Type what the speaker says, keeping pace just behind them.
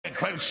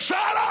claim, shut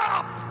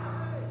up!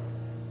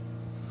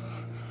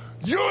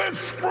 You in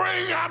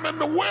spring, I'm in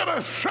the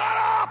winter, shut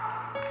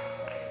up!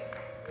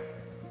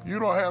 You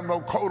don't have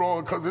no coat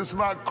on because it's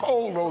not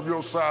cold on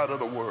your side of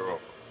the world.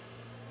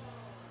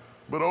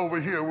 But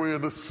over here, we're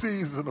in the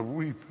season of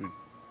weeping.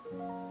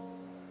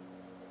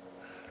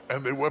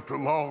 And they wept a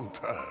long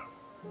time.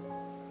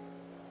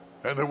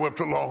 And they wept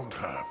a long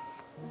time.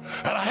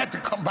 And I had to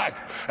come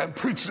back and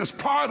preach this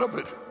part of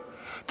it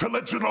to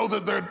let you know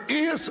that there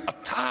is a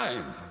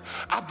time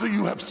after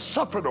you have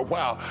suffered a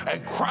while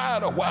and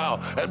cried a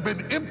while and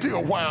been empty a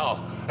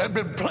while and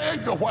been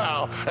plagued a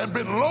while and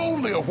been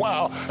lonely a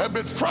while and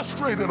been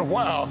frustrated a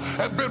while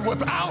and been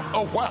without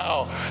a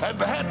while and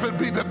had to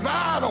be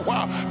denied a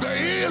while. There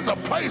is a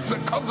place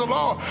that comes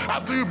along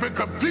after you've been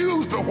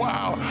confused a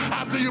while,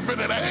 after you've been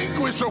in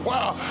anguish a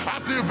while,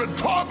 after you've been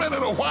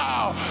tormented a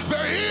while.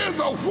 There is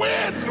a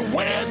when.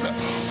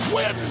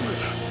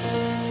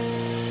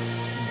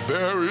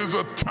 There is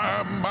a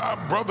time, my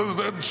brothers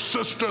and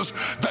sisters,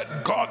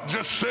 that God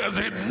just says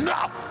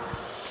enough.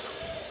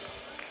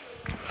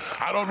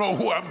 I don't know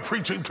who I'm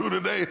preaching to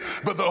today,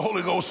 but the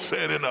Holy Ghost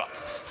said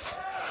enough.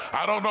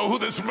 I don't know who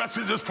this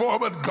message is for,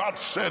 but God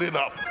said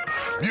enough.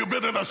 You've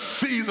been in a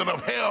season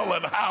of hell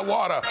and high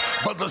water,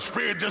 but the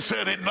Spirit just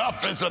said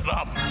enough is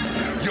enough.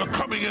 You're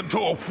coming into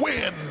a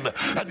win,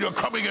 and you're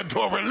coming into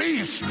a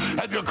release,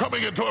 and you're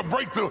coming into a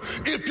breakthrough.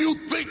 If you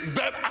think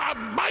that I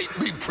might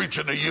be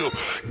preaching to you,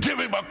 give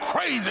him a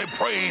crazy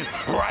praise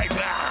right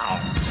now.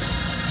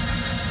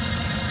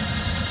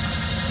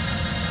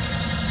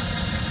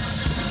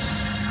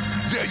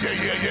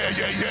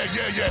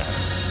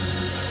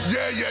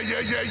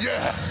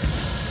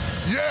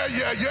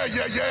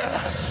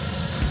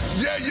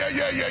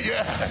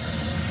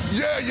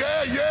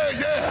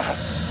 Yeah.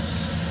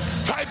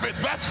 Type it,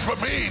 that's for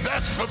me,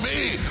 that's for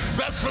me,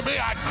 that's for me.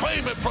 I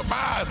claim it for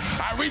mine.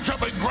 I reach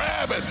up and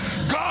grab it.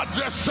 God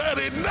just said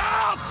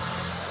enough.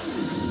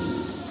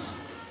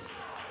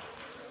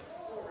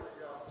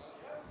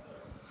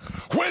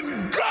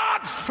 When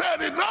God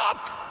said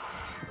enough,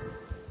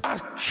 I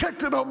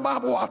checked it on my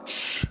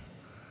watch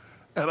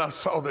and I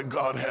saw that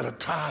God had a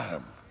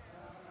time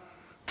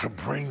to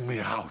bring me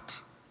out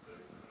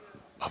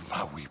of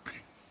my weeping.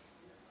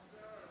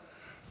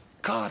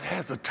 God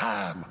has a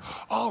time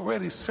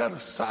already set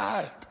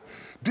aside.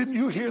 Didn't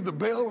you hear the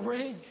bell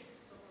ring?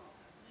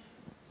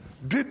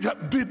 Did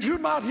you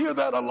not hear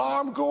that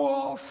alarm go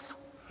off?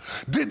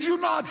 Did you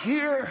not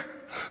hear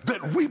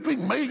that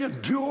weeping may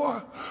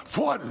endure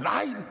for a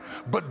night,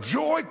 but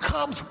joy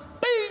comes,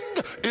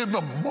 bing, in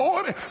the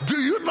morning? Do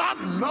you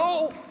not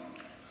know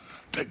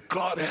that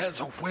God has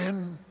a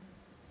when?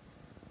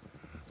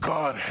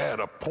 God had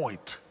a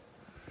point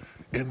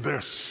in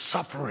their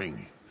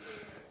suffering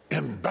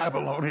in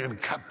Babylonian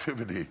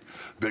captivity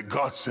that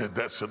God said,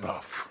 that's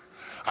enough.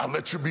 I'll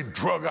let you be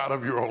drug out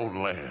of your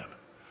own land.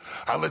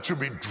 I'll let you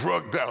be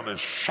drugged down and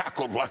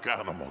shackled like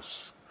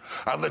animals.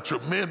 I'll let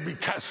your men be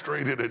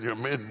castrated and your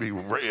men be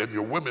and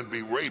your women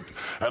be raped,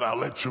 and I'll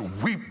let you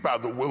weep by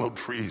the willow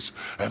trees.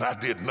 And I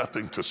did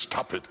nothing to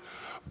stop it,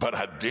 but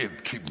I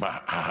did keep my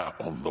eye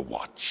on the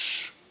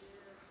watch.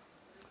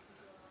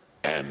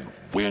 And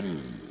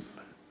when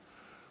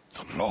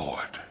the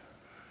Lord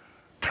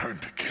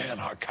turned again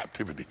our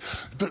captivity.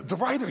 The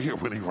writer here,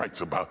 when he writes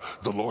about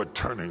the Lord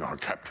turning our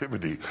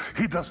captivity,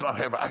 he does not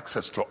have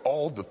access to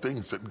all the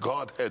things that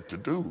God had to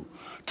do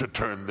to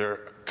turn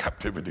their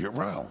captivity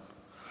around.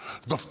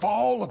 The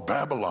fall of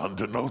Babylon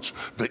denotes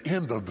the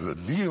end of the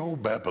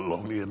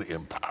Neo-Babylonian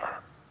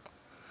Empire.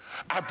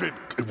 After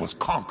it was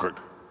conquered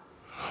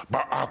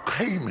by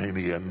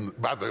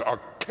the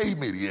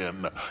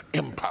Archamian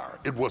Empire,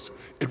 it was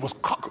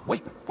conquered.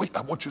 Wait,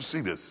 I want you to see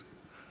this.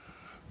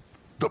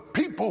 The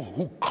people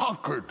who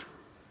conquered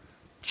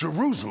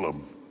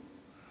Jerusalem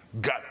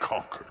got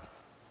conquered.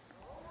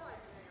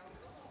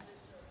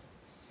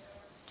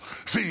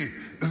 See,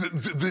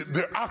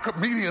 the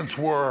Archimedes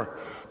were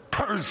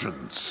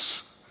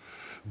Persians.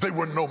 They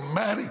were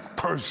nomadic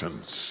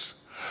Persians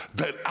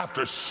that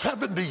after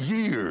 70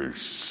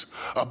 years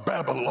of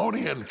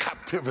Babylonian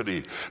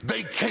captivity,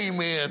 they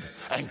came in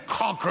and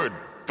conquered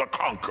the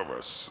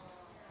conquerors.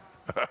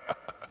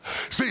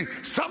 See,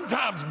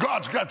 sometimes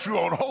God's got you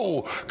on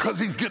hold because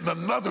he's getting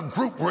another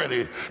group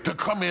ready to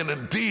come in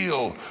and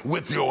deal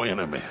with your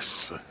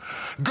enemies.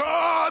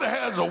 God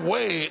has a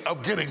way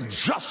of getting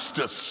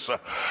justice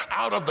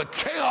out of the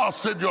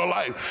chaos in your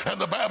life. And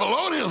the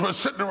Babylonians were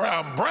sitting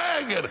around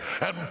bragging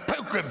and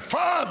poking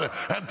fun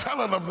and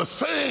telling them to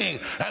sing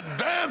and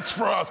dance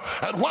for us.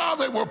 And while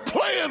they were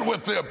playing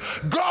with them,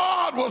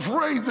 God was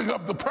raising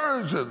up the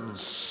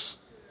Persians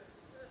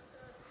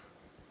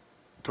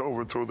to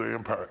overthrow their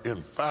empire.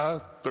 In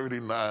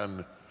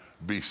 539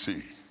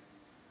 BC,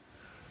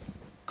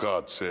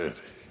 God said,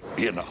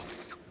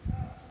 enough.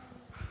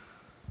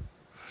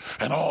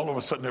 And all of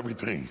a sudden,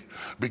 everything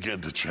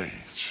began to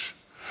change.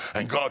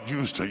 And God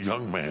used a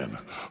young man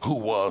who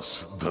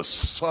was the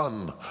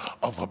son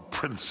of a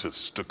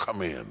princess to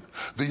come in.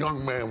 The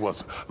young man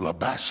was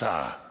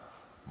Labashai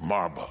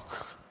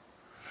Marduk.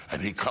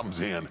 And he comes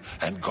in,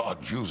 and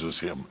God uses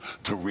him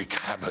to wreak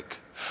havoc.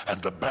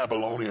 And the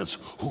Babylonians,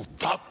 who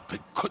thought they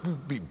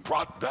couldn't be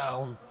brought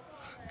down,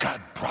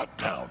 got brought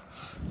down.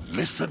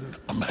 Listen,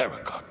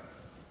 America.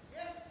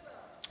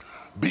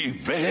 Be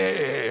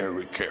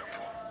very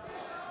careful.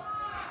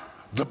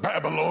 The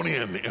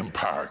Babylonian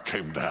Empire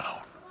came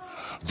down.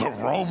 The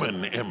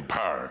Roman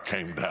Empire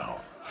came down.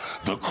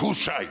 The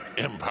Kushite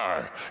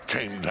Empire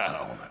came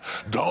down.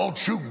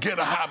 Don't you get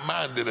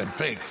high-minded and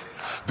think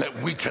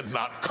that we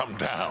cannot come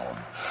down.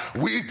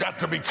 We got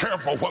to be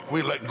careful what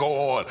we let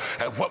go on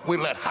and what we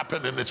let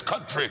happen in this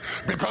country,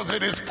 because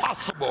it is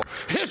possible.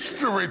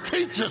 History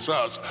teaches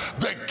us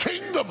that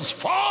kingdoms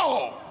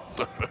fall.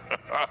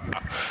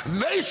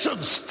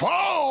 Nations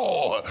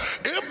fall,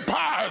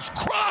 empires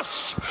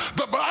crush.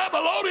 The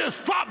Babylonians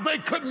thought they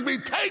couldn't be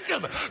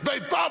taken.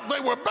 They thought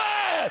they were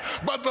bad,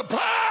 but the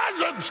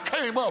Persians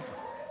came up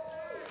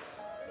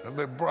and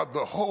they brought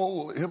the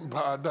whole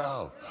empire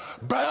down.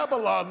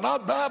 Babylon,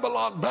 not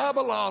Babylon.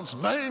 Babylon's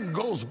name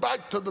goes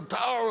back to the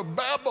Tower of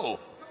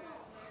Babel,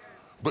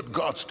 but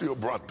God still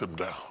brought them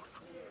down.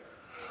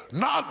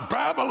 Not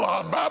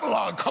Babylon.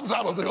 Babylon comes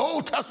out of the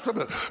Old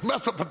Testament,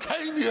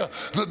 Mesopotamia.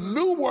 The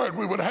new word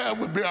we would have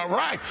would be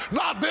Iraq.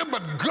 Not them,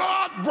 but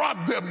God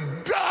brought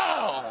them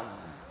down.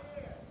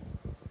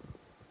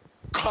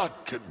 God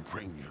can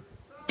bring you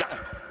down.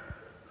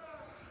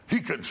 He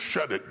can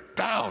shut it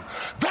down.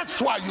 That's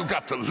why you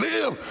got to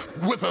live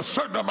with a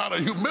certain amount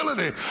of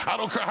humility. I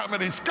don't care how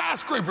many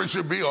skyscrapers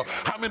you build,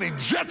 how many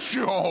jets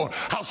you own,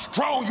 how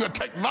strong your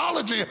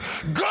technology.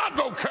 God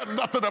don't care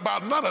nothing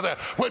about none of that.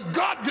 When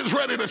God gets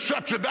ready to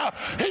shut you down,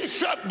 he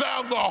shut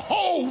down the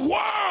whole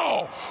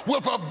world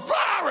with a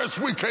virus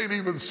we can't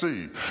even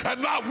see.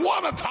 And not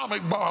one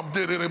atomic bomb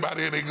did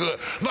anybody any good.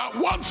 Not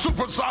one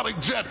supersonic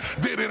jet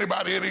did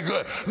anybody any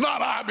good.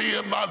 Not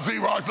IBM, not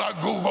Xerox, not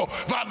Google.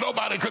 Not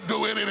nobody could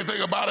do anything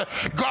about it.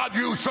 God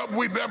used something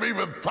we never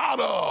even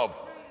thought of.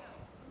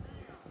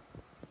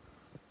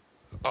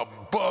 A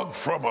bug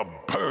from a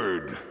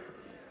bird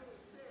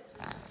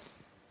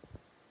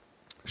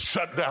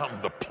shut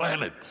down the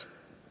planet.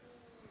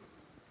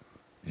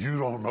 You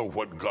don't know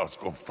what God's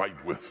going to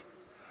fight with,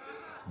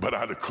 but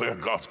I declare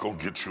God's going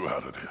to get you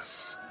out of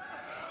this.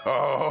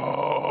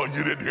 Oh,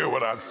 you didn't hear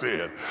what I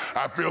said.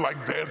 I feel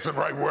like dancing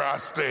right where I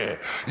stand.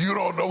 You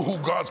don't know who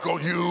God's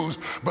going to use,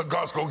 but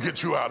God's going to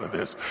get you out of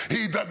this.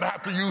 He doesn't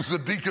have to use the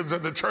deacons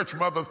and the church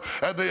mothers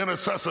and the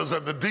intercessors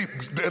and the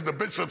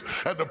bishops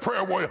and the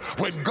prayer warrior.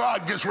 When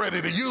God gets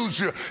ready to use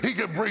you, he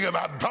can bring an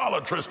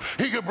idolatress.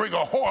 He can bring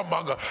a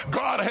whoremonger.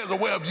 God has a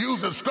way of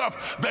using stuff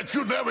that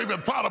you never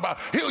even thought about.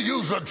 He'll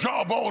use a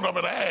jawbone of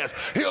an ass.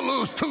 He'll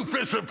lose 2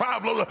 fish and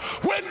 5 loaves.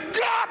 When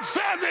God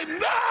says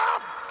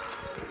enough,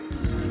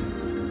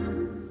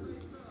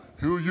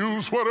 he'll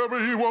use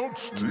whatever he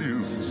wants to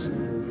use.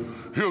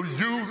 He'll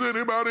use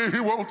anybody he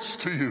wants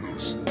to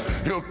use.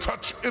 He'll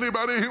touch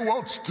anybody he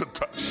wants to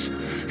touch.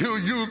 He'll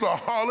use a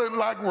harlot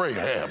like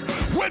Rahab.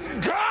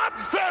 When God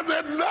says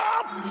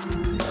enough,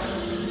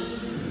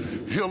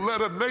 he'll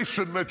let a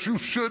nation that you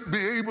should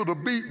be able to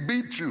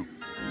beat you.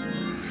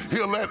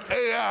 He'll let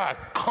AI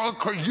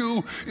conquer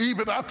you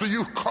even after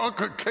you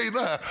conquer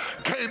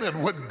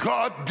Canaan. When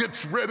God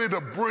gets ready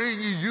to bring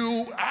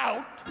you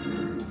out,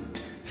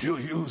 he'll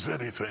use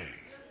anything.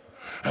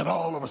 And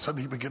all of a sudden,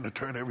 he began to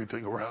turn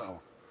everything around.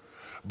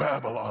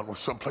 Babylon was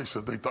someplace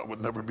that they thought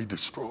would never be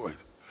destroyed.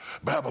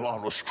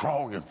 Babylon was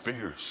strong and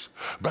fierce.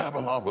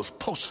 Babylon was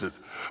posted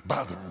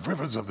by the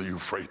rivers of the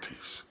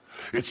Euphrates.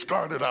 It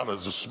started out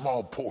as a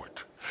small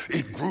port.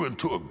 It grew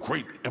into a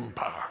great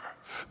empire.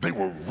 They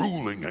were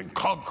ruling and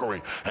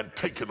conquering and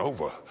taking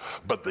over,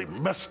 but they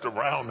messed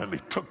around and they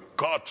took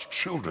God's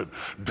children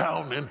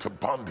down into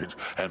bondage.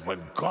 And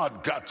when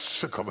God got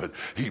sick of it,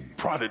 he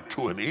brought it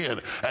to an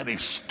end and he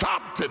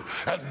stopped it.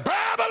 And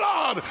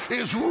Babylon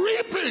is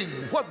reaping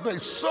what they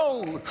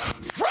sowed.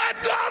 Fret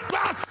not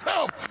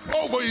thyself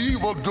over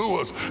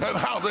evildoers and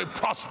how they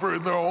prosper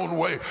in their own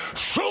way.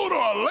 Sooner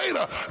or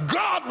later,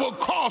 God will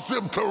cause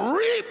them to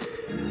reap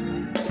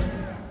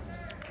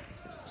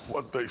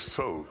what they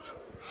sowed.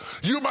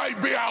 You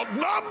might be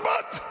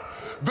outnumbered.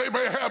 They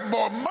may have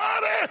more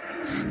money.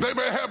 They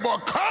may have more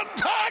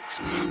contacts.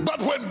 But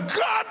when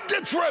God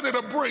gets ready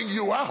to bring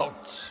you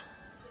out,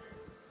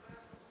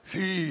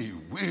 he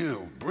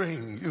will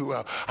bring you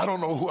out. I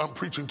don't know who I'm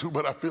preaching to,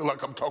 but I feel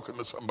like I'm talking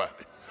to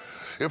somebody.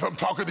 If I'm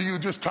talking to you,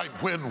 just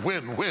type win.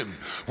 When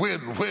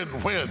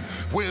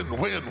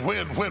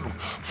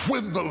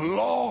the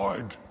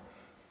Lord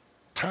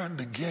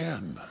turned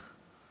again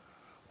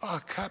our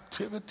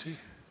captivity.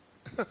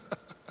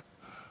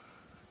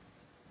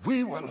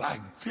 We were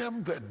like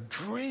them that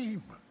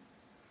dream.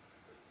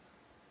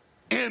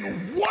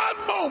 In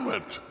one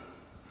moment,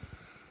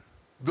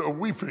 the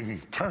weeping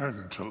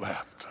turned to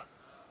laughter.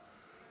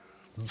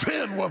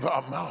 Then was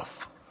our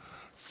mouth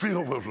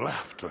filled with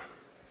laughter,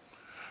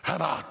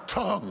 and our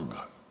tongue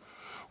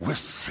with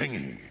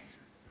singing.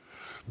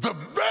 The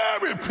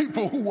very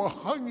people who were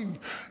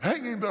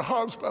hanging their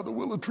harps by the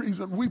willow trees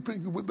and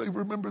weeping when they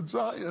remembered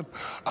Zion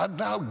are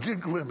now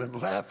giggling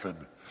and laughing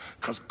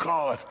because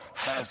God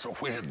has a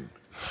win.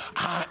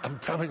 I am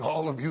telling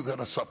all of you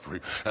that are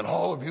suffering, and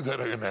all of you that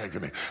are in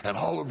agony, and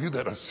all of you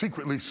that are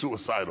secretly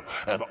suicidal,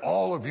 and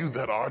all of you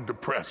that are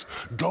depressed,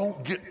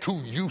 don't get too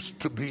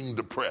used to being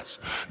depressed.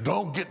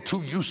 Don't get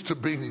too used to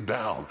being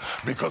down,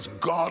 because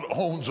God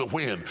owns a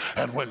win.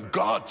 And when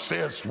God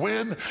says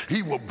win,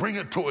 he will bring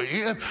it to an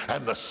end.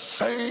 And the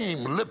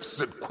same lips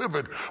that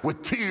quivered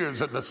with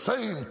tears, and the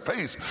same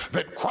face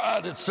that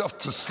cried itself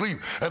to sleep,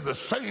 and the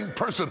same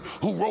person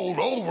who rolled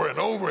over and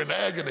over in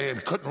agony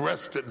and couldn't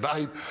rest at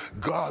night,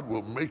 God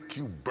will make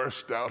you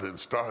burst out and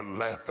start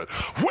laughing.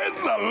 When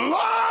the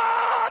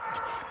Lord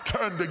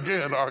turned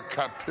again our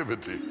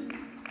captivity,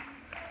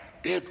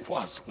 it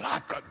was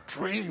like a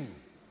dream.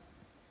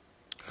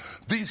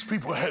 These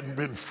people hadn't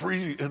been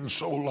free in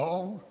so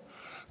long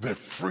that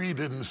free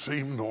didn't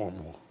seem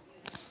normal.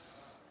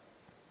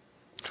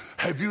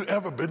 Have you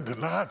ever been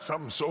denied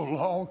something so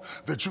long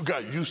that you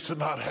got used to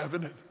not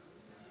having it?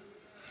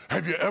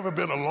 Have you ever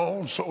been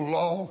alone so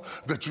long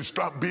that you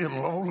stopped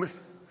being lonely?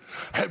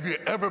 Have you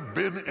ever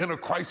been in a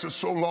crisis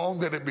so long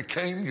that it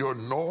became your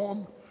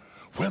norm?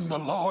 When the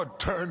Lord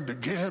turned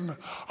again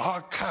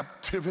our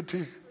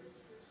captivity,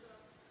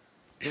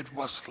 it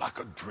was like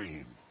a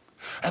dream.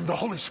 And the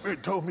Holy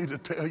Spirit told me to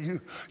tell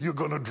you, you're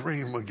going to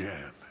dream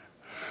again.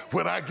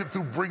 When I get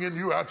through bringing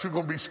you out, you're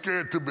going to be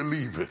scared to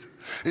believe it.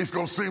 It's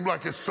going to seem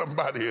like it's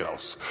somebody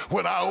else.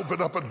 When I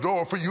open up a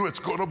door for you, it's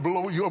going to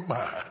blow your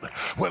mind.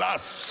 When I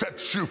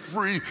set you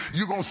free,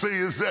 you're going to say,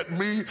 is that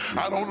me?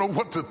 I don't know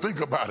what to think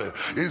about it.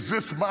 Is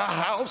this my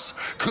house?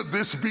 Could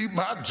this be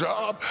my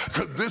job?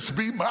 Could this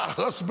be my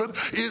husband?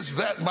 Is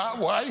that my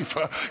wife?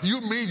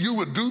 You mean you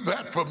would do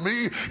that for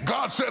me?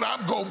 God said,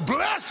 I'm going to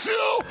bless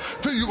you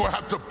till you're going to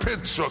have to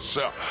pinch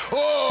yourself.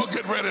 Oh,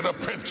 get ready to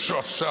pinch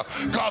yourself.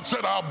 God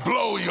said, I'll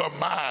blow your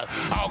mind.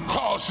 I'll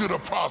cause you to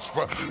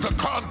prosper. The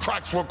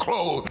contracts will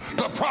close.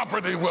 The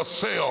property will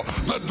sell.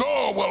 The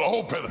door will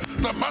open.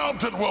 The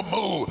mountain will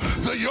move.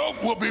 The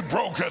yoke will be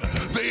broken.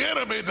 The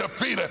enemy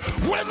defeated.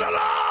 When the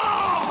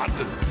Lord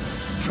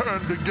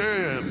turned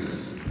again.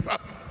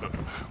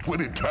 When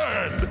he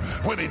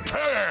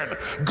turned,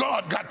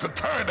 God got to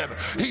turning.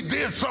 He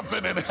did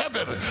something in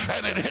heaven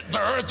and it hit the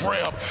earth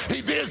realm.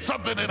 He did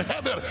something in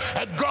heaven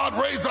and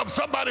God raised up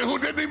somebody who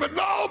didn't even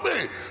know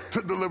me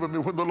to deliver me.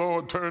 When the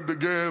Lord turned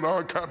again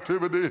our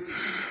captivity,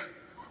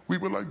 we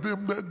were like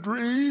them that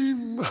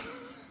dream.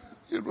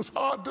 It was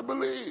hard to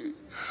believe.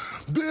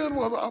 Then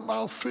was our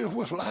mouth filled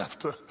with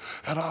laughter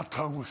and our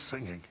tongue was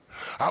singing.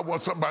 I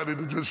want somebody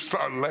to just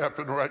start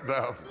laughing right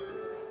now.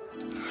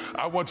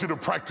 I want you to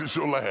practice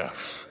your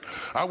laugh.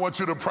 I want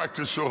you to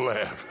practice your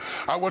laugh.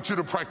 I want you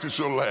to practice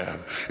your laugh.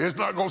 It's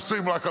not going to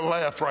seem like a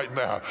laugh right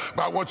now,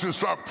 but I want you to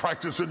start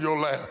practicing your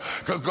laugh,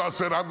 because God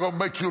said, I'm going to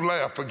make you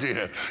laugh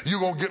again. You're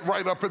going to get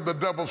right up in the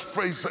devil's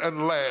face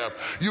and laugh.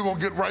 You're going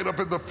to get right up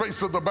in the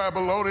face of the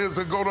Babylonians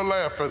and go to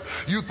laughing.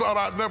 You thought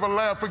I'd never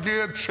laugh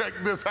again? Check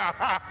this out.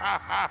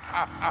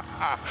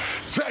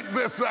 Check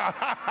this out.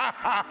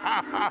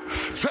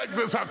 Check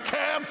this out.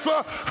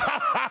 Cancer.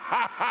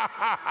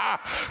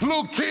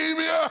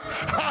 Leukemia.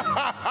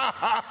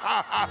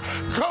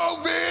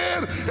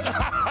 COVID.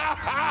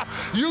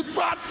 You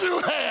thought you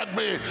had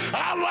me.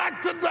 I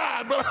like to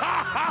die,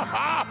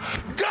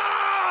 but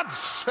God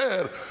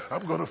said,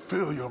 I'm going to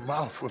fill your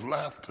mouth with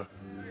laughter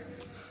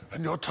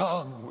and your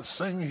tongue with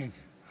singing.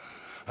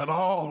 And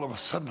all of a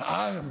sudden,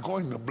 I am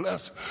going to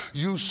bless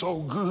you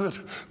so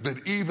good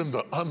that even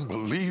the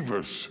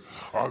unbelievers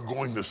are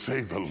going to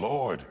say, the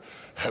Lord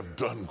have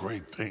done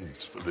great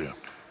things for them.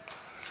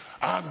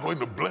 I'm going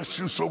to bless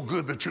you so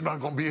good that you're not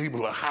going to be able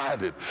to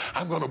hide it.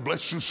 I'm going to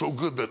bless you so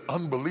good that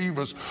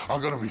unbelievers are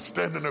going to be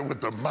standing there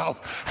with their mouth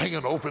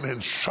hanging open in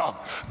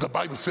shock. The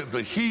Bible said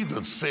the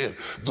heathens said,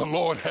 the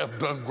Lord have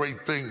done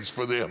great things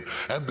for them.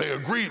 And they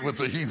agreed with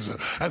the heathens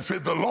and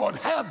said, the Lord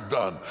have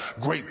done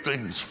great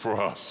things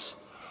for us,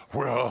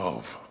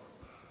 whereof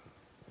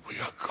we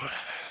are glad.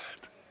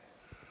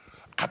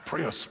 I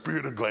pray a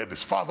spirit of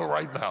gladness. Father,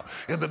 right now,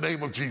 in the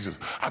name of Jesus,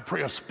 I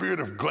pray a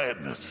spirit of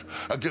gladness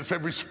against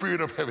every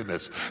spirit of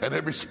heaviness and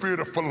every spirit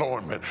of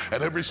forlornment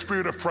and every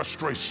spirit of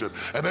frustration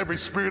and every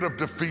spirit of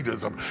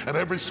defeatism and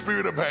every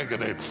spirit of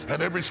agony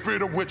and every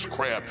spirit of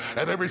witchcraft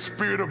and every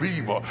spirit of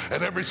evil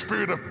and every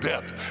spirit of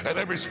death and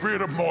every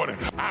spirit of mourning.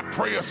 I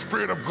pray a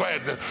spirit of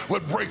gladness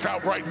would break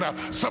out right now.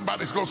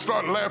 Somebody's going to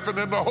start laughing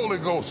in the Holy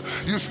Ghost.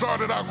 You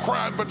started out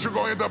crying, but you're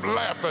going to end up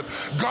laughing.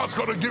 God's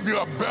going to give you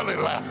a belly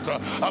laughter,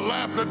 a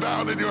laughter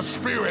down in your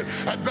spirit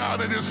and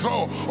down in your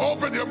soul.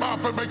 Open your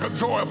mouth and make a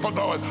joyful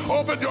noise.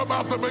 Open your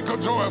mouth and make a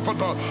joyful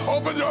noise.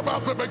 Open your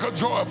mouth and make a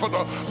joyful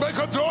noise. Make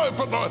a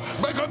joyful noise.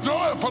 Make a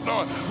joyful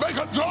noise. Make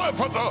a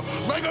joyful noise.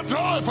 Make a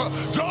joyful,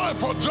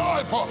 joyful,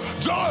 joyful,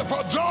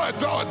 joyful, joy,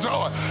 joy,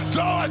 joy,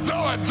 joy,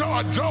 joy,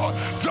 joy, joy,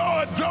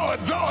 joy, joy,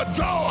 joy,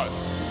 joy.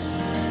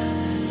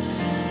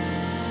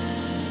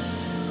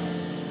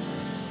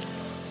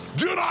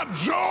 Do not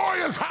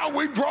joy is how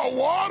we draw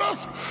waters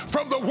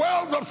from the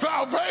wells of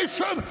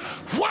salvation.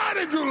 Why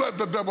did you let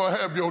the devil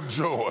have your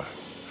joy?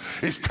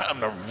 It's time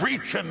to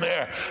reach in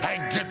there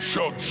and get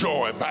your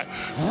joy back.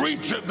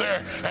 Reach in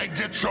there and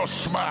get your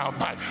smile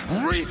back.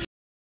 Reach